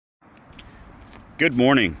Good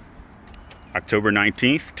morning, October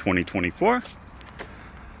 19th, 2024.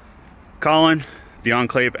 Colin, the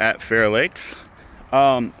Enclave at Fair Lakes.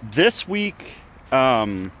 This week,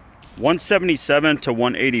 177 to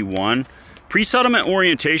 181, pre-settlement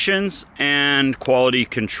orientations and quality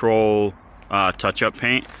control touch-up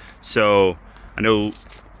paint. So I know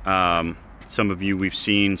some of you we've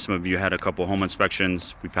seen, some of you had a couple home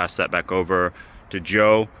inspections. We passed that back over to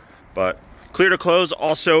Joe, but clear to close.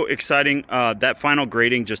 Also exciting, that final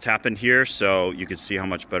grading just happened here, so you can see how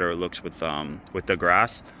much better it looks with the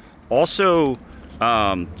grass. Also,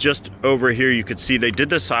 just over here you could see they did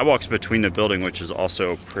the sidewalks between the building, which is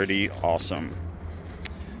also pretty awesome.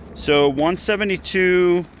 So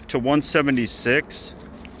 172 to 176,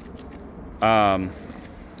 the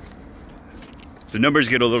numbers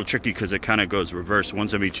get a little tricky because it kind of goes reverse.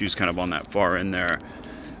 172 is kind of on that far end there.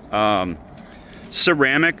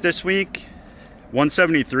 Ceramic this week,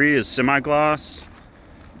 173 is semi-gloss,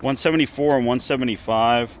 174 and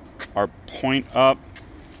 175 are point up,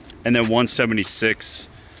 and then 176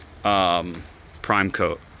 prime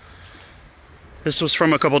coat. This was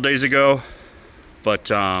from a couple days ago, but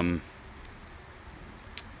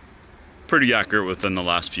pretty accurate within the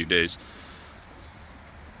last few days.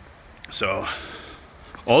 So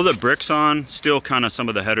all the bricks on, still kind of some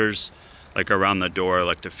of the headers like around the door,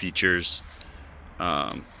 like the features.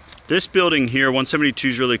 This building here, 172,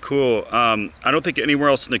 is really cool. I don't think anywhere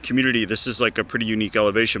else in the community this is like a pretty unique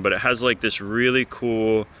elevation, but it has like this really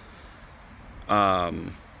cool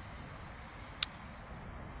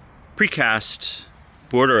precast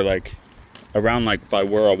border, like around like by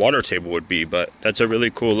where a water table would be. But that's a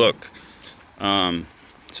really cool look.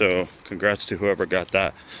 So congrats to whoever got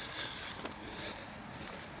that.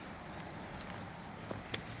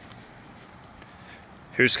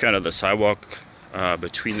 Here's kind of the sidewalk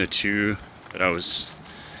between the two that I was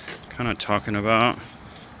kind of talking about.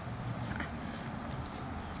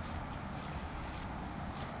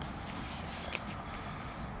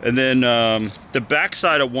 And then the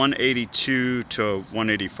backside of 182 to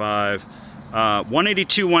 185,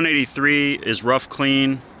 182, 183 is rough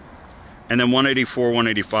clean, and then 184,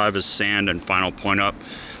 185 is sand and final point up.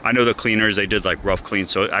 I know the cleaners, they did like rough clean,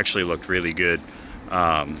 so it actually looked really good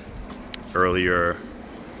earlier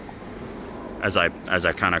as I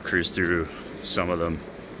kind of cruised through some of them.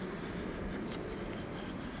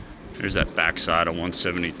 There's that backside of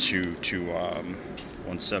 172 to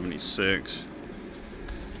 176.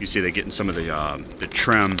 You see they're getting some of the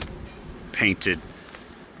trim painted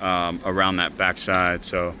around that backside.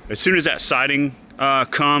 So as soon as that siding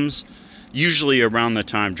comes, usually around the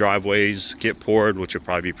time driveways get poured, which will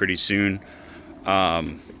probably be pretty soon, I'll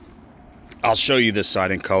show you this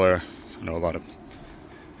siding color. I know a lot of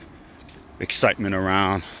excitement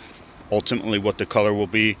around ultimately what the color will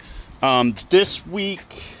be. This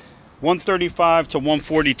week, 135 to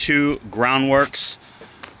 142 groundworks.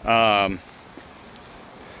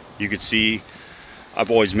 You could see, I've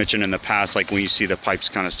always mentioned in the past, like when you see the pipes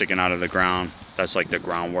kind of sticking out of the ground, that's like the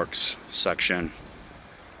groundworks section.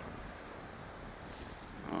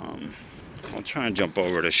 I'll try and jump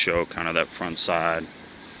over to show kind of that front side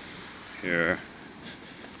here,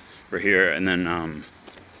 right here, and then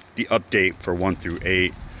the update for 1 through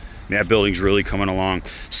 8. That building's really coming along.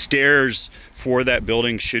 Stairs for that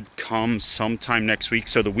building should come sometime next week.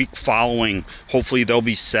 So the week following, hopefully they'll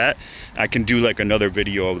be set. I can do like another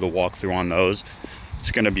video of the walkthrough on those.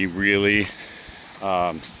 It's gonna be really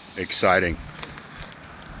exciting.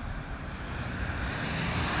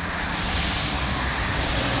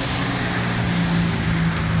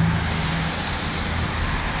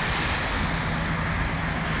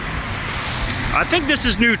 I think this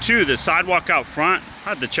is new too, the sidewalk out front. I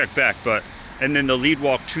had to check back, but and then the lead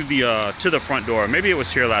walk to the front door. Maybe it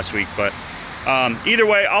was here last week, but either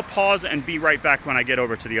way, I'll pause and be right back when I get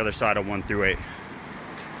over to the other side of 1 through 8.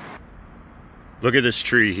 Look at this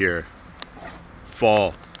tree here.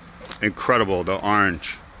 Fall. Incredible, the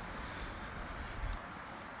orange.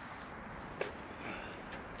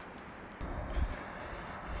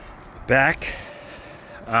 Back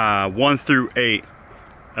 1 through 8.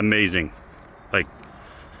 Amazing. Like,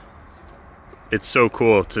 it's so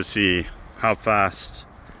cool to see how fast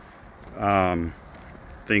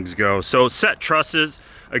things go. So set trusses,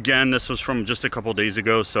 again, this was from just a couple days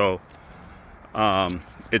ago, so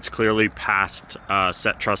it's clearly past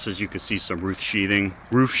set trusses. You can see some roof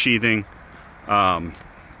sheathing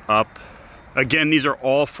up. Again, these are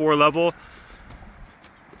all 4-level,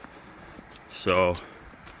 so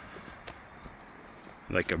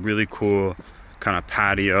like a really cool kind of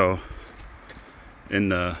patio in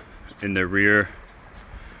the rear.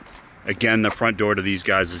 Again, the front door to these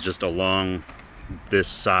guys is just a long this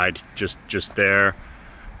side, just there.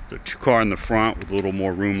 The 2-car in the front with a little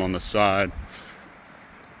more room on the side,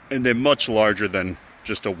 and they're much larger than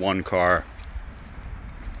just a 1-car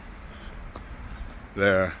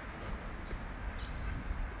there.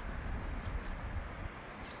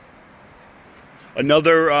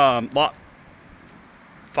 Another lot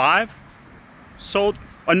 5 sold.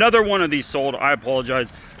 Another one of these sold. I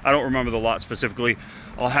apologize, I don't remember the lot specifically.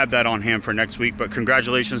 I'll have that on hand for next week, but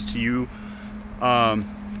congratulations to you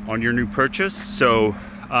on your new purchase. So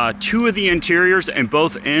 2 of the interiors and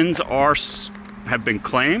both ends have been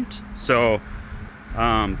claimed, so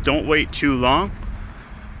don't wait too long.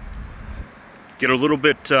 Get a little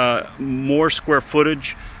bit more square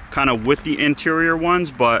footage kind of with the interior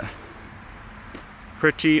ones, but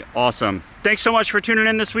pretty awesome. Thanks so much for tuning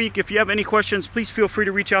in this week. If you have any questions, please feel free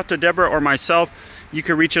to reach out to Deborah or myself. You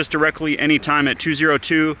can reach us directly anytime at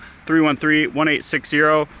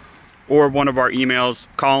 202-313-1860 or one of our emails.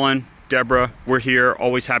 Colin, Deborah, we're here,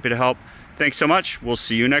 always happy to help. Thanks so much. We'll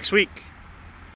see you next week.